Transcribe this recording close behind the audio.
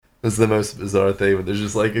It's the most bizarre thing, but there's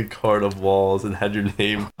just like a card of walls and had your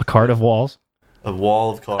name. A card of walls? A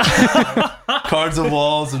wall of cards. Cards of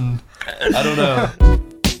walls, and I don't know.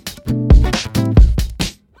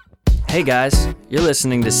 Hey guys, you're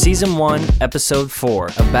listening to Season 1, Episode 4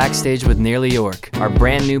 of Backstage with Nearly York, our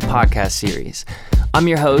brand new podcast series. I'm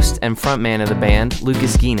your host and frontman of the band,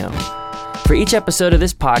 Lucas Guino. For each episode of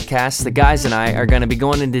this podcast, the guys and I are going to be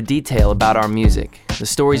going into detail about our music, the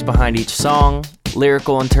stories behind each song,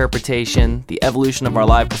 lyrical interpretation, the evolution of our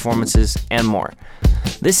live performances, and more.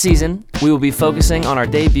 This season, we will be focusing on our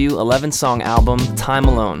debut 11-song album, Time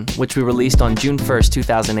Alone, which we released on June 1st,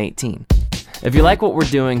 2018. If you like what we're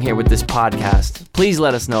doing here with this podcast, please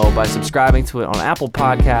let us know by subscribing to it on Apple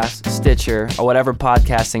Podcasts, Stitcher, or whatever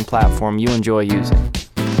podcasting platform you enjoy using.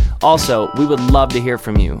 Also, we would love to hear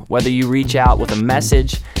from you, whether you reach out with a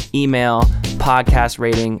message, email, podcast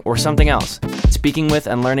rating, or something else. Speaking with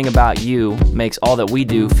and learning about you makes all that we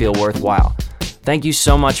do feel worthwhile. Thank you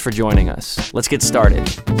so much for joining us. Let's get started.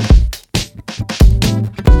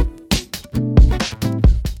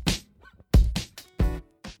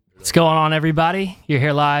 What's going on, everybody? You're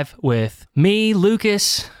here live with me,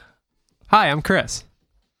 Lucas. Hi, I'm Chris.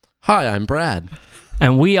 Hi, I'm Brad.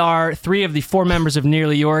 And we are three of the four members of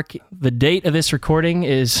Nearly York. The date of this recording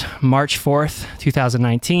is March 4th,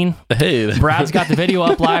 2019. Hey. Brad's got the video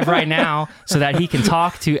up live right now so that he can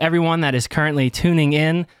talk to everyone that is currently tuning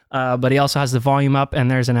in, but he also has the volume up and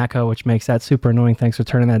there's an echo, which makes that super annoying. Thanks for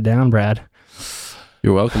turning that down, Brad.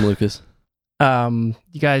 You're welcome, Lucas. You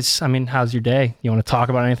guys, how's your day? You want to talk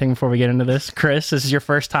about anything before we get into this? Chris, this is your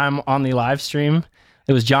first time on the live stream.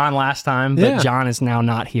 It was John last time, but John is now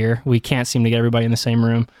not here. We can't seem to get everybody in the same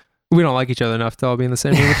room. We don't like each other enough to all be in the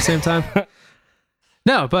same room at the same time.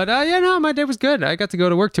 No, but my day was good. I got to go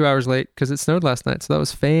to work 2 hours late because it snowed last night, so that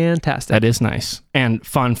was fantastic. That is nice. And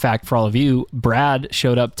fun fact for all of you, Brad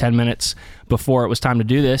showed up 10 minutes before it was time to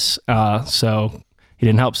do this, so he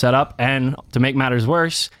didn't help set up. And to make matters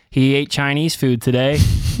worse, he ate Chinese food today,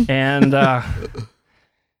 and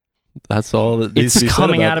that's all that needs to be it's said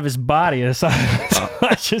coming about out of his body.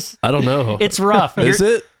 I don't know. It's rough. Is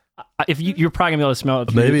it? If you're probably gonna be able to smell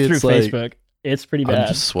it Maybe through it's like, Facebook. It's pretty bad. I'm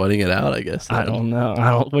just sweating it out, I guess. I don't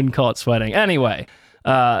know. Wouldn't call it sweating. Anyway,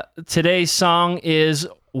 today's song is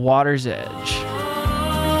Water's Edge.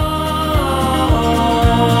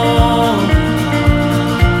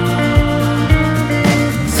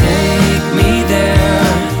 Take me there,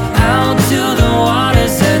 out to the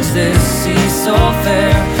water's edge. This sea so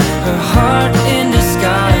fair, her heart in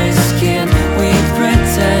disguise. Can we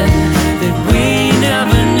pretend that we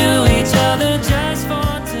never knew each other just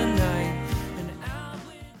for tonight?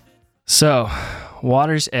 So,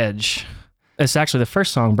 Water's Edge. It's actually the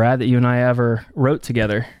first song, Brad, that you and I ever wrote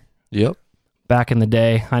together. Yep. Back in the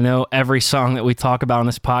day. I know every song that we talk about on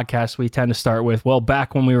this podcast, we tend to start with, well,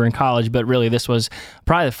 back when we were in college, but really this was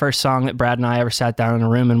probably the first song that Brad and I ever sat down in a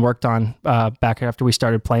room and worked on back after we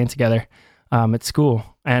started playing together at school.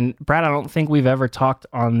 And Brad, I don't think we've ever talked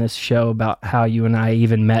on this show about how you and I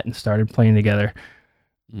even met and started playing together.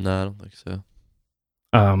 No, I don't think so.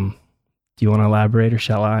 Do you want to elaborate or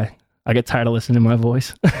shall I? I get tired of listening to my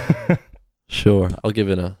voice. Sure. I'll give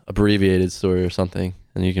it an abbreviated story or something,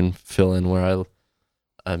 and you can fill in where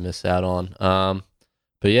I miss out on.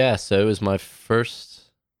 But yeah, so it was my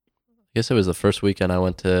first, I guess it was the first weekend I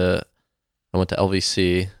went to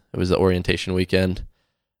LVC. It was the orientation weekend,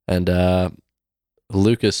 and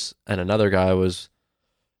Lucas and another guy was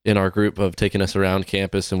in our group of taking us around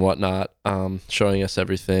campus and whatnot, showing us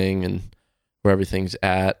everything and where everything's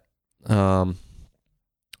at. And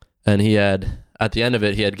he had, at the end of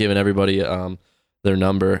it, he had given everybody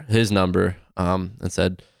his number, and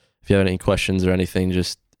said, if you have any questions or anything,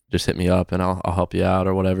 just hit me up and I'll help you out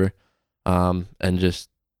or whatever. And just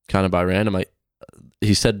kind of by random,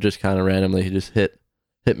 he said just kind of randomly, he just hit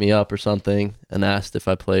me up or something and asked if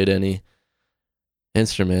I played any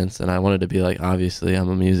instruments, and I wanted to be like, obviously I'm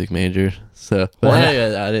a music major, so but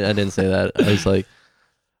hey, I didn't say that. I was like,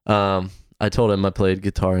 I told him I played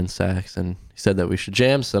guitar and sax, and he said that we should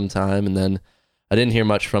jam sometime. And then I didn't hear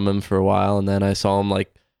much from him for a while, and then I saw him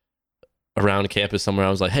like around campus somewhere. I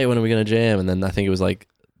was like, hey, when are we gonna jam? And then I think it was like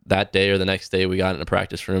that day or the next day we got in a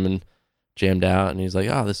practice room and jammed out, and he's like,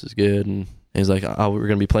 oh, this is good. And he's like, oh, we're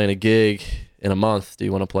gonna be playing a gig in a month, do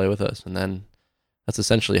you want to play with us? And then that's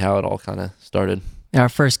essentially how it all kind of started. Our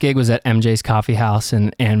first gig was at MJ's Coffee House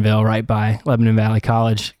in Annville, right by Lebanon Valley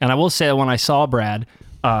College. And I will say that when I saw Brad,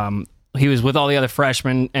 he was with all the other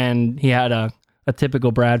freshmen, and he had a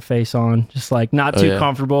typical Brad face on, just like not too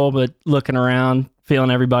comfortable, but looking around,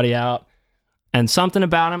 feeling everybody out. And something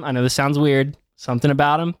about him, I know this sounds weird, something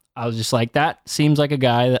about him I was just like, that seems like a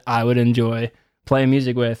guy that I would enjoy playing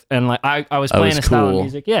music with. And like I was playing a style of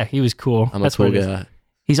music. Yeah, he was cool. That's a cool guy.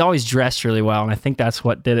 He's always dressed really well, and I think that's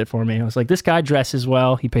what did it for me. I was like, this guy dresses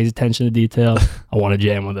well. He pays attention to detail. I want to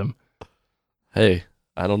jam with him. Hey,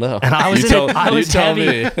 I don't know. And I was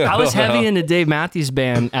heavy. I was heavy into Dave Matthews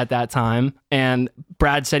Band at that time, and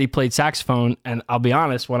Brad said he played saxophone. And I'll be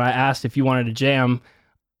honest, when I asked if you wanted to jam,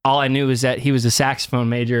 all I knew is that he was a saxophone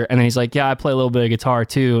major, and then he's like, "Yeah, I play a little bit of guitar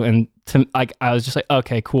too." And I was just like,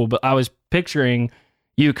 "Okay, cool." But I was picturing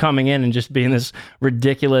you coming in and just being this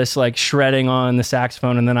ridiculous, like shredding on the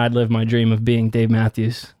saxophone, and then I'd live my dream of being Dave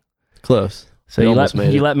Matthews. Close. So you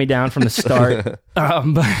let me down from the start.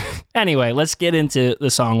 But anyway, let's get into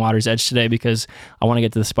the song Water's Edge today, because I want to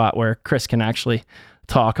get to the spot where Chris can actually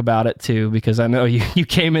talk about it too, because I know you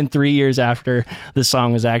came in 3 years after the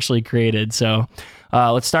song was actually created. So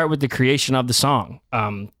let's start with the creation of the song.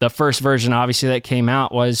 The first version, obviously, that came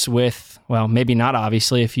out was with, well, maybe not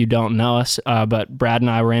obviously if you don't know us, but Brad and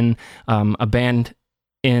I were in a band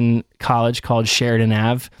in college called Sheridan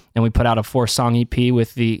Ave, and we put out a 4-song EP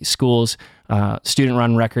with the school's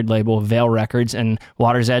student-run record label, Vale Records, and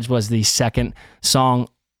Water's Edge was the second song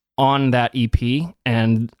on that EP.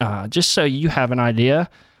 And just so you have an idea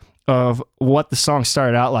of what the song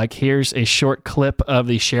started out like, here's a short clip of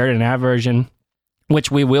the Sheridan Ave version,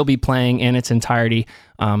 which we will be playing in its entirety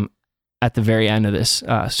at the very end of this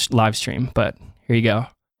live stream. But here you go.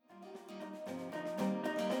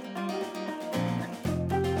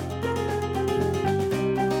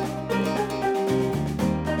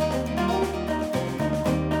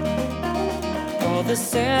 All the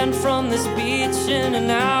sand from this beach in an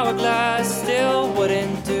hourglass still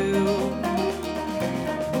wouldn't do.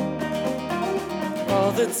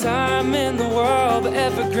 All the time in the world, but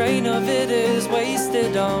every grain of it is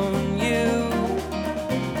wasted on you.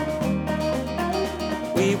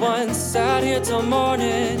 We once sat here till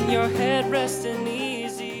morning, your head resting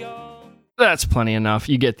easy on... That's plenty enough.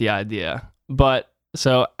 You get the idea. But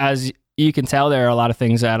so as you can tell, there are a lot of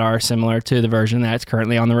things that are similar to the version that's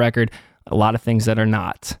currently on the record, a lot of things that are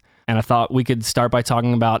not. And I thought we could start by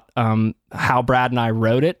talking about how Brad and I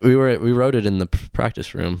wrote it. We wrote it in the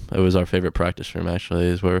practice room. It was our favorite practice room, actually.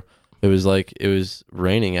 Is where it was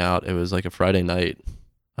raining out. It was like a Friday night.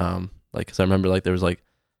 Because I remember there was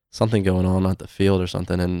something going on at the field or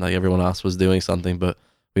something, and everyone else was doing something, but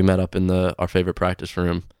we met up in our favorite practice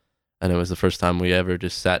room, and it was the first time we ever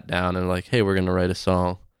just sat down and hey, we're gonna write a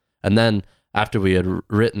song. And then after we had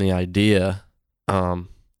written the idea,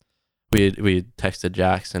 we texted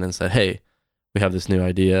Jackson and said, "Hey, we have this new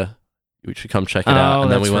idea. We should come check it out."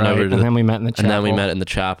 And then we went over to then we met in the chapel. And then we met in the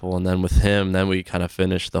chapel, and then with him, then we kind of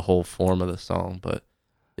finished the whole form of the song. But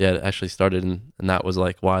yeah, it actually started, and that was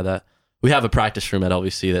why that we have a practice room at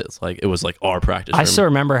LVC that's it was our practice room. I still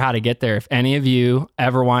remember how to get there. If any of you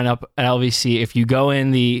ever wind up at LVC, if you go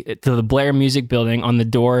in to the Blair Music Building, on the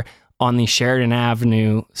door on the Sheridan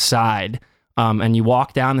Avenue side, and you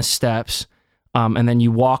walk down the steps, and then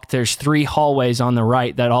you walk, there's 3 hallways on the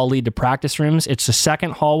right that all lead to practice rooms. It's the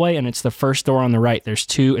second hallway, and it's the first door on the right. There's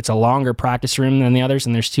 2, it's a longer practice room than the others,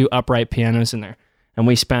 and there's 2 upright pianos in there. And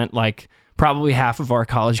we spent probably half of our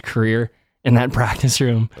college career in that practice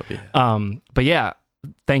room. Oh, yeah. But yeah,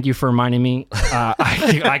 thank you for reminding me.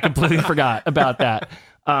 I completely forgot about that.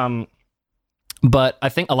 But I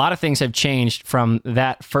think a lot of things have changed from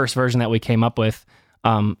that first version that we came up with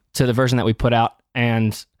to the version that we put out.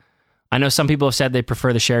 And I know some people have said they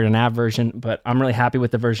prefer the Sheridan Ave version, but I'm really happy with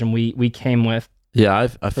the version we came with. Yeah,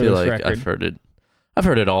 I feel like I've heard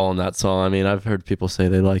it all in that song. I mean, I've heard people say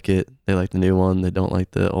they like it. They like the new one. They don't like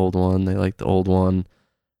the old one. They like the old one.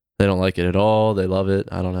 They don't like it at all. They love it.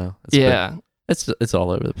 I don't know. It's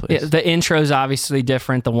all over the place. Yeah, the intro's obviously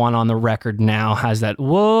different. The one on the record now has that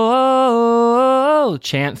whoa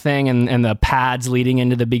chant thing and the pads leading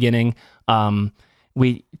into the beginning.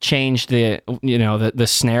 We changed the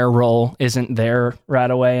snare roll isn't there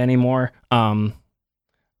right away anymore. The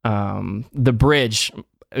bridge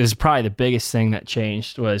is probably the biggest thing that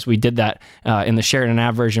changed. Was we did that in the Sheridan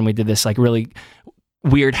Ave version. We did this really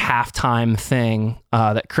weird halftime thing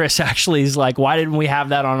that Chris actually is why didn't we have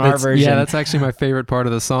that on our version? Yeah, that's actually my favorite part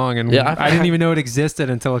of the song, and I didn't even know it existed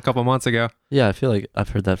until a couple months ago. Yeah, I feel like I've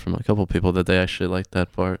heard that from a couple people that they actually liked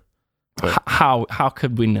that part. But how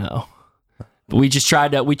could we know? We just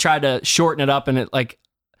tried to shorten it up, and it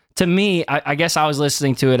to me, I guess I was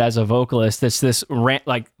listening to it as a vocalist. It's this rant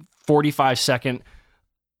 45-second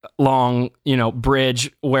long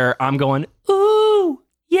bridge where I'm going ooh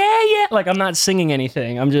yeah, I'm not singing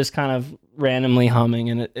anything. I'm just kind of randomly humming,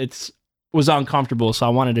 and it was uncomfortable. So I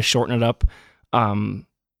wanted to shorten it up.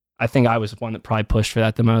 I I think I was the one that probably pushed for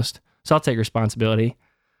that the most. So I'll take responsibility.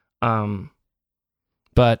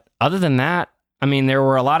 But other than that, I mean, there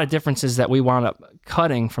were a lot of differences that we wound up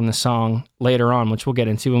cutting from the song later on, which we'll get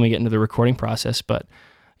into when we get into the recording process. But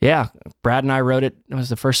yeah, Brad and I wrote it. It was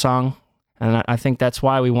the first song. And I think that's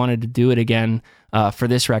why we wanted to do it again for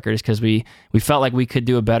this record, is because we felt like we could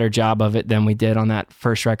do a better job of it than we did on that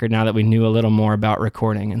first record now that we knew a little more about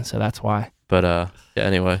recording. And so that's why. But yeah,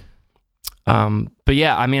 anyway. But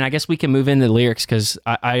yeah, I mean, I guess we can move into the lyrics, because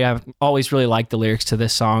I have always really liked the lyrics to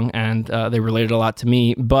this song, and they related a lot to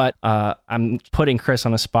me. But I'm putting Chris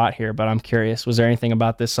on a spot here, but I'm curious, was there anything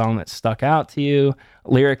about this song that stuck out to you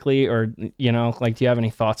lyrically, or, you know, like, do you have any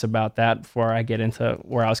thoughts about that before I get into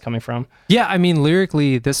where I was coming from? Yeah, I mean,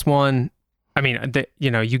 lyrically, this one, I mean,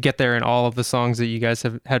 you get there in all of the songs that you guys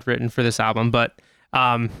had written for this album, but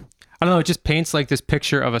I don't know, it just paints like this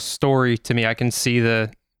picture of a story to me. I can see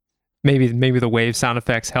maybe the wave sound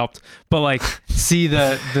effects helped, but like see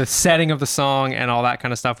the setting of the song and all that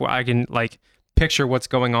kind of stuff, where I can like picture what's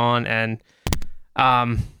going on. And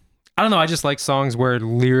I don't know, I just like songs where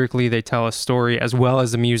lyrically they tell a story, as well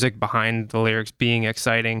as the music behind the lyrics being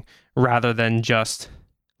exciting, rather than just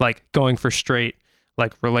like going for straight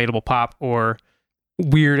like relatable pop or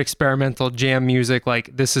weird experimental jam music.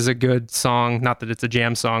 Like, this is a good song, not that it's a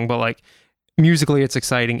jam song, but like musically it's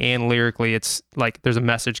exciting, and lyrically it's like there's a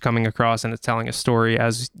message coming across and it's telling a story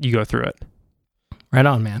as you go through it. Right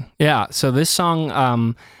on, man. Yeah, so this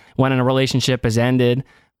song, when a relationship has ended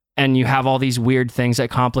and you have all these weird things that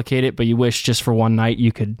complicate it, but you wish just for one night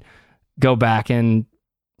you could go back and,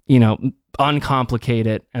 you know, uncomplicate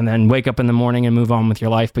it and then wake up in the morning and move on with your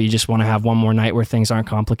life, but you just want to have one more night where things aren't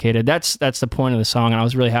complicated. That's the point of the song, and I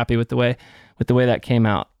was really happy with the way that came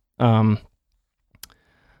out. But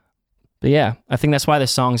yeah, I think that's why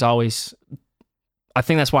this song's always, I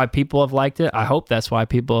think that's why people have liked it. I hope that's why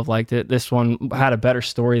people have liked it. This one had a better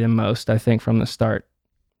story than most, I think, from the start.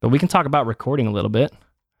 But we can talk about recording a little bit.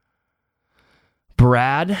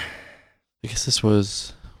 Brad? I guess this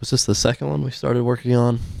was this the second one we started working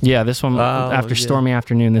on? Yeah, this one, after Stormy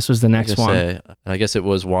Afternoon, this was the next one. I guess it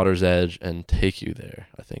was Water's Edge and Take You There,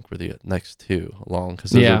 I think, were the next two along,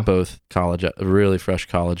 because those are both really fresh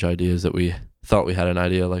college ideas that we thought we had an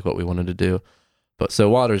idea like what we wanted to do. But so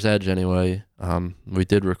Water's Edge, anyway, we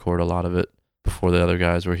did record a lot of it before the other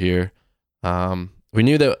guys were here. We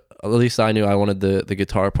knew that, at least I knew, I wanted the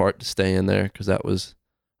guitar part to stay in there, because that was,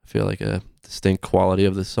 I feel like, a distinct quality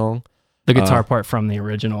of the song. The guitar part from the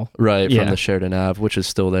original. Right, from the Sheridan Ave, which is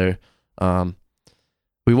still there. I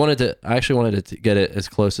actually wanted to get it as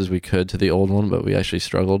close as we could to the old one, but we actually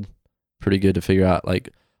struggled pretty good to figure out, like,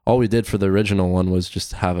 all we did for the original one was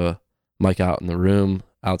just have a mic out in the room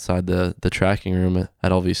outside the tracking room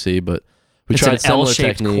at LVC, but we tried an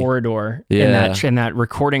L-shaped corridor in that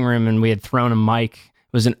recording room, and we had thrown a mic.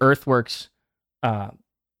 It was an Earthworks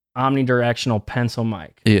omnidirectional pencil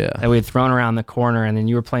mic that we had thrown around the corner, and then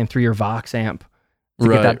you were playing through your Vox amp to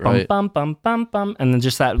get that bum bum bum bum bum, and then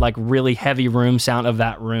just that like really heavy room sound of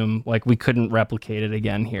that room. Like, we couldn't replicate it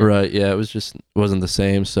again here. Right, yeah, it wasn't the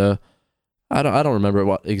same. So I don't remember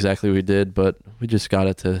what exactly we did, but we just got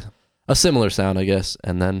it to a similar sound, I guess,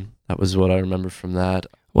 and then that was what I remember from that.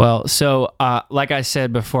 Well, so like I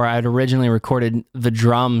said before, I had originally recorded the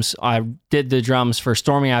drums. I did the drums for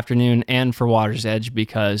Stormy Afternoon and for Water's Edge,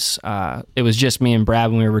 because it was just me and Brad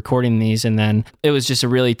when we were recording these, and then it was just a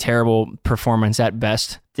really terrible performance at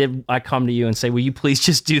best. Did I come to you and say, will you please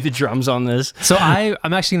just do the drums on this? So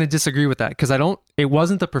I'm actually going to disagree with that, because it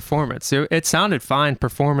wasn't the performance. It sounded fine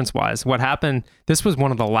performance-wise. What happened, this was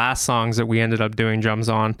one of the last songs that we ended up doing drums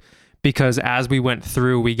on, because as we went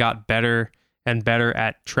through, we got better and better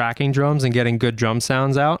at tracking drums and getting good drum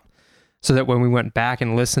sounds out, so that when we went back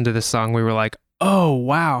and listened to this song, we were like, oh,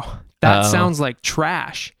 wow, that sounds like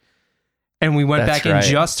trash. And we went back in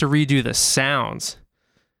just to redo the sounds.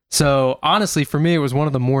 So honestly, for me, it was one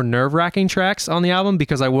of the more nerve-wracking tracks on the album,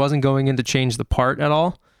 because I wasn't going in to change the part at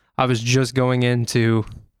all. I was just going in to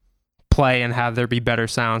play and have there be better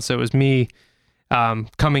sound. So it was me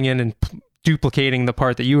coming in and duplicating the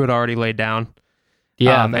part that you had already laid down.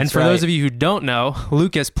 Yeah, and for those of you who don't know,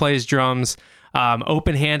 Lucas plays drums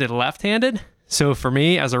open-handed, left-handed. So for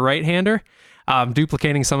me, as a right-hander,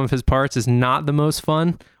 duplicating some of his parts is not the most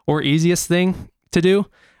fun or easiest thing to do.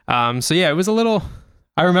 So yeah, it was a little.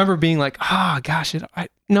 I remember being like, "Oh gosh, I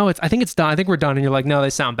think it's done. I think we're done." And you're like, "No, they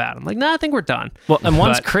sound bad." I'm like, "No, I think we're done." Well, and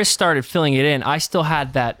once Chris started filling it in, I still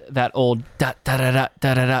had that old da da da da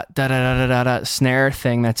da da da da da da snare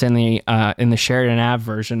thing that's in the Sheridan Ave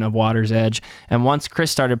version of Water's Edge. And once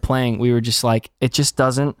Chris started playing, we were just like, it just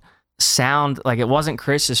doesn't sound like it wasn't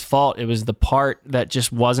Chris's fault. It was the part that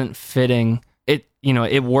just wasn't fitting.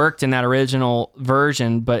 It worked in that original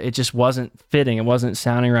version, but it just wasn't fitting. It wasn't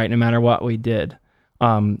sounding right no matter what we did.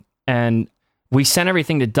 And we sent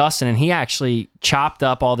everything to Dustin, and he actually chopped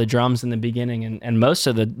up all the drums in the beginning and most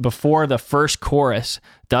of before the first chorus,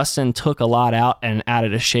 Dustin took a lot out and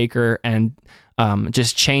added a shaker and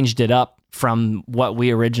just changed it up from what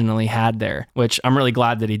we originally had there, which I'm really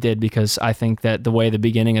glad that he did, because I think that the way the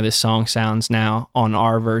beginning of this song sounds now on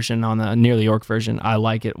our version, on the Nearly York version, I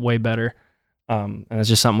like it way better. And it's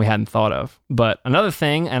just something we hadn't thought of. But another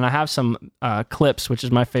thing, and I have some clips, which is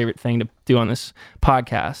my favorite thing to do on this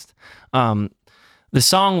podcast. The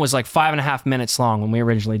song was like 5.5 minutes long when we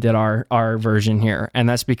originally did our version here. And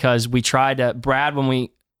that's because we tried to,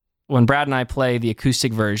 when Brad and I play the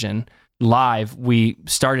acoustic version live, we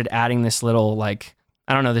started adding this little, like,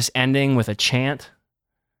 I don't know, this ending with a chant.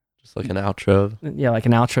 Just like an outro. Yeah, like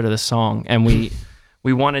an outro to the song. And we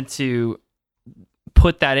wanted to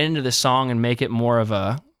put that into the song and make it more of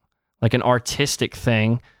like an artistic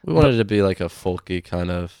thing. We wanted it to be like a folky kind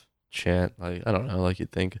of chant. Like, I don't know, like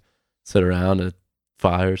you'd think, sit around a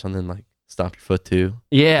fire or something, like Stomp Your Foot Too.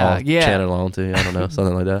 Yeah. Chant along to, I don't know,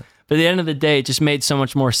 something like that. But at the end of the day, it just made so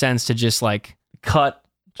much more sense to just like cut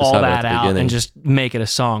Just all have it at that the out beginning. and just make it a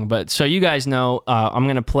song. But so you guys know, I'm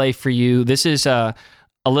going to play for you. This is a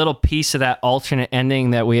little piece of that alternate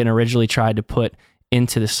ending that we had originally tried to put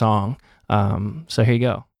into the song. So here you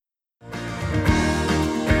go.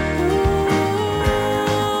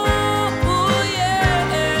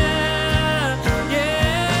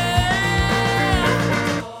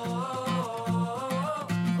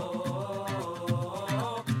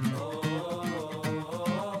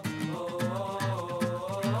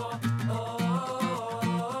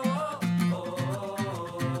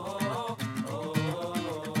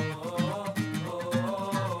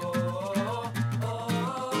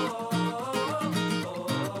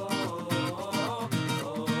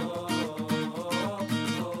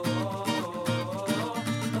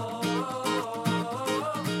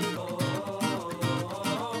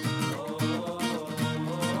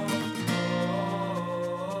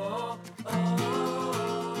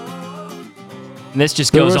 And this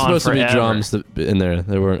just There goes were on supposed forever. to be drums in there.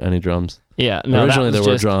 There weren't any drums. Yeah, no, Originally that was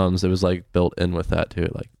there were just, drums. It was like built in with that too,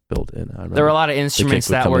 like built in. I remember. there were a lot of instruments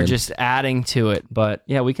would that come were in. just adding to it. But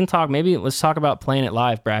yeah, we can talk. Maybe let's talk about playing it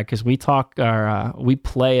live, Brad, because we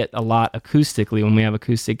play it a lot acoustically when we have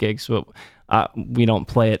acoustic gigs, but we don't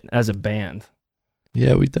play it as a band.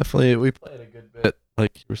 Yeah, we play it a good bit.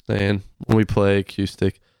 Like you were saying, when we play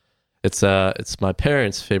acoustic, it's my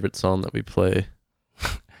parents' favorite song that we play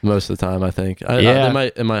most of the time. I think.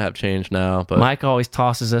 It might have changed now, but Mike always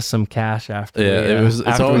tosses us some cash after. it's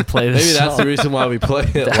after we always, play this. maybe that's the song. reason why we play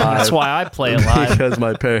it live. That's why I play it live. Because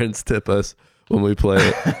my parents tip us when we play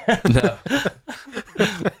it. No.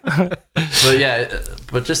 But yeah,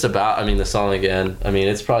 but just about, I mean, the song again, I mean,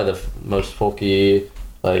 it's probably the most folky,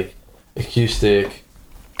 like, acoustic,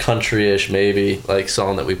 country-ish maybe, like,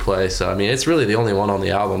 song that we play. So, I mean, it's really the only one on the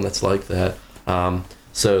album that's like that.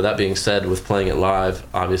 So that being said, with playing it live,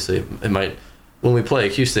 obviously, when we play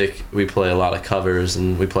acoustic, we play a lot of covers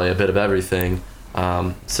and we play a bit of everything.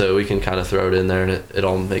 So we can kind of throw it in there and it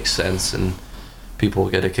all makes sense and people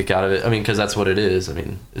get a kick out of it. I mean, because that's what it is. I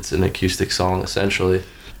mean, it's an acoustic song essentially.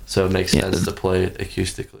 So it makes sense to play it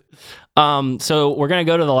acoustically. So we're going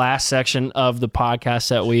to go to the last section of the podcast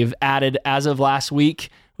that we've added as of last week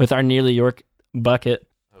with our Nearly York bucket.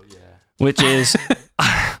 Oh, yeah. Which is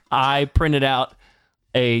I printed out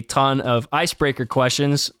a ton of icebreaker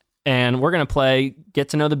questions, and we're going to play Get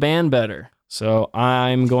to Know the Band Better. So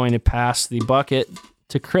I'm going to pass the bucket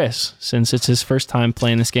to Chris, since it's his first time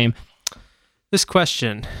playing this game. This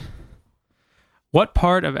question: what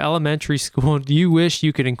part of elementary school do you wish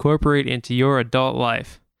you could incorporate into your adult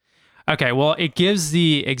life? Okay, well, it gives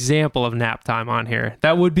the example of nap time on here.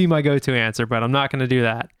 That would be my go-to answer, but I'm not going to do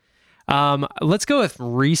that. Let's go with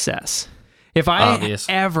recess. If I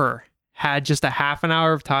ever had just a half an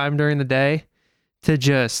hour of time during the day to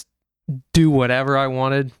just do whatever I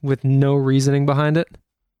wanted with no reasoning behind it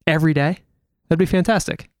every day, that'd be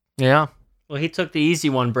fantastic. Yeah. Well, he took the easy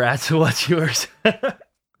one, Brad, so what's yours? I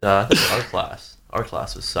think our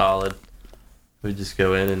class was solid. We just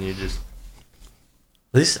go in and you just,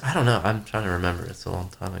 at least, I don't know, I'm trying to remember, it's a long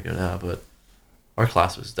time ago now, but our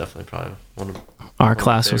class was definitely probably one of our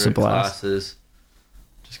class was a favorite blast. classes,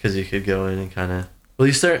 just because you could go in and kind of,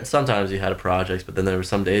 well, sometimes you had a project, but then there were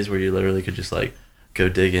some days where you literally could just like go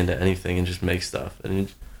dig into anything and just make stuff, and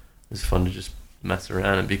it was fun to just mess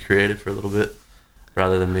around and be creative for a little bit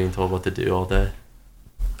rather than being told what to do all day.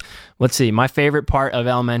 Let's see. My favorite part of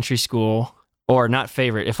elementary school, or not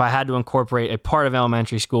favorite, if I had to incorporate a part of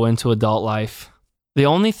elementary school into adult life, the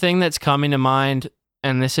only thing that's coming to mind,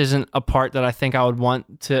 and this isn't a part that I think I would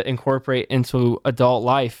want to incorporate into adult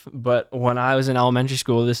life, but when I was in elementary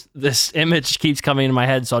school, this image keeps coming into my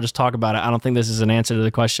head, so I'll just talk about it. I don't think this is an answer to the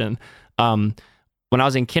question. When I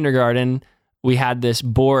was in kindergarten, we had this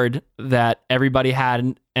board that everybody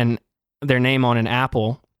had their name on an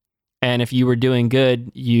apple, and if you were doing good,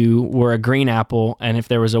 you were a green apple, and if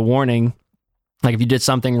there was a warning, like if you did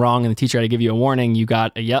something wrong and the teacher had to give you a warning, you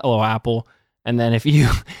got a yellow apple. And then if you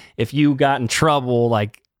got in trouble,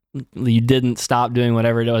 like you didn't stop doing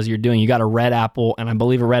whatever it was you're doing, you got a red apple. And I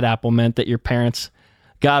believe a red apple meant that your parents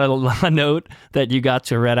got a note that you got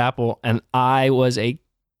to a red apple. And I was a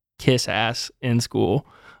kiss ass in school.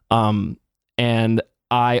 And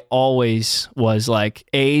I always was like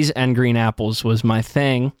A's and green apples was my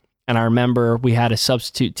thing. And I remember we had a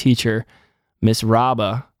substitute teacher, Miss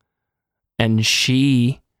Raba, and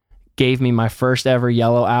she gave me my first ever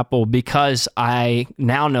yellow apple because I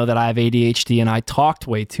now know that I have ADHD and I talked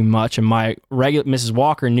way too much. And my regular Mrs.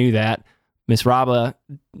 Walker knew that. Miss Raba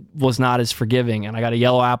was not as forgiving, and I got a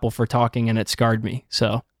yellow apple for talking, and it scarred me.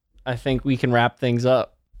 So I think we can wrap things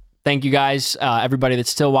up. Thank you guys, everybody that's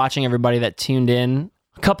still watching, everybody that tuned in.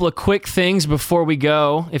 A couple of quick things before we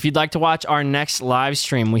go. If you'd like to watch our next live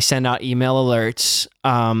stream, we send out email alerts.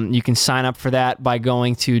 You can sign up for that by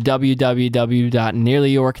going to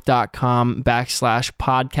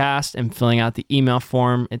www.nearlyyork.com/podcast and filling out the email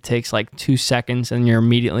form. It takes like 2 seconds and you're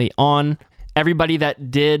immediately on. Everybody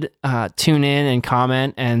that did tune in and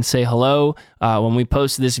comment and say hello, when we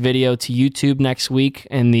post this video to YouTube next week,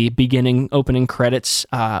 in the beginning opening credits,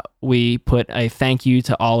 we put a thank you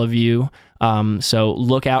to all of you. So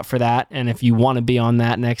look out for that. And if you want to be on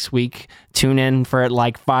that next week, tune in for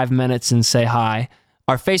like 5 minutes and say hi.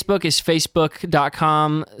 Our Facebook is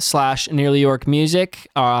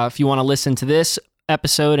facebook.com/nearlyyorkmusic. If you want to listen to this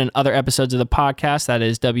episode and other episodes of the podcast, that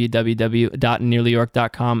is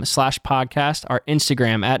www.nearlyyork.com/podcast. Our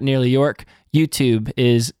Instagram @nearlyyork. YouTube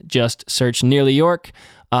is just search Nearly York.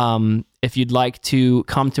 If you'd like to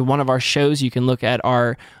come to one of our shows, you can look at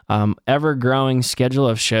our ever-growing schedule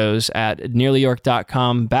of shows at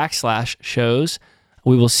nearlyyork.com/shows.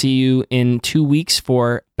 We will see you in 2 weeks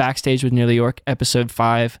for Backstage with Nearly York, episode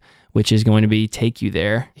 5, which is going to be Take You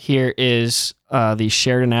There. Here is the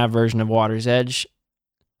Sheridan Ave version of Water's Edge.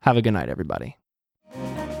 Have a good night, everybody.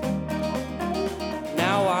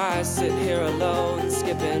 Now I sit here alone,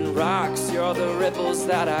 skipping rocks. You're the ripples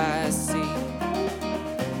that I see.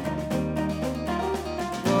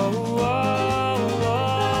 Whoa, whoa,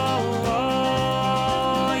 whoa,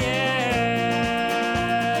 whoa,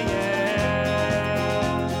 yeah, yeah.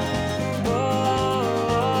 Whoa,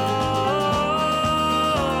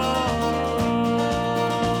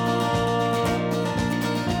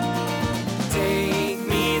 take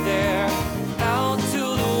me there, out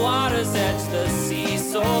to the water's edge, the sea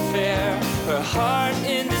so fair. Her heart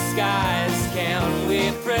in disguise, can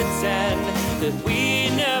we pretend that we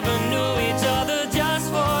never knew each other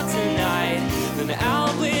just for tonight? Then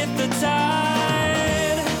out with the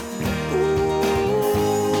tide. Ooh,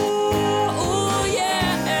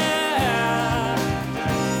 yeah.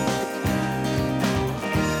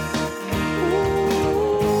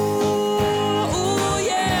 Ooh,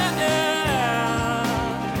 yeah.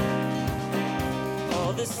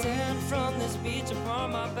 All the sand from this beach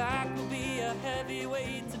upon my back will be a heavy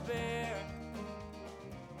weight to bear.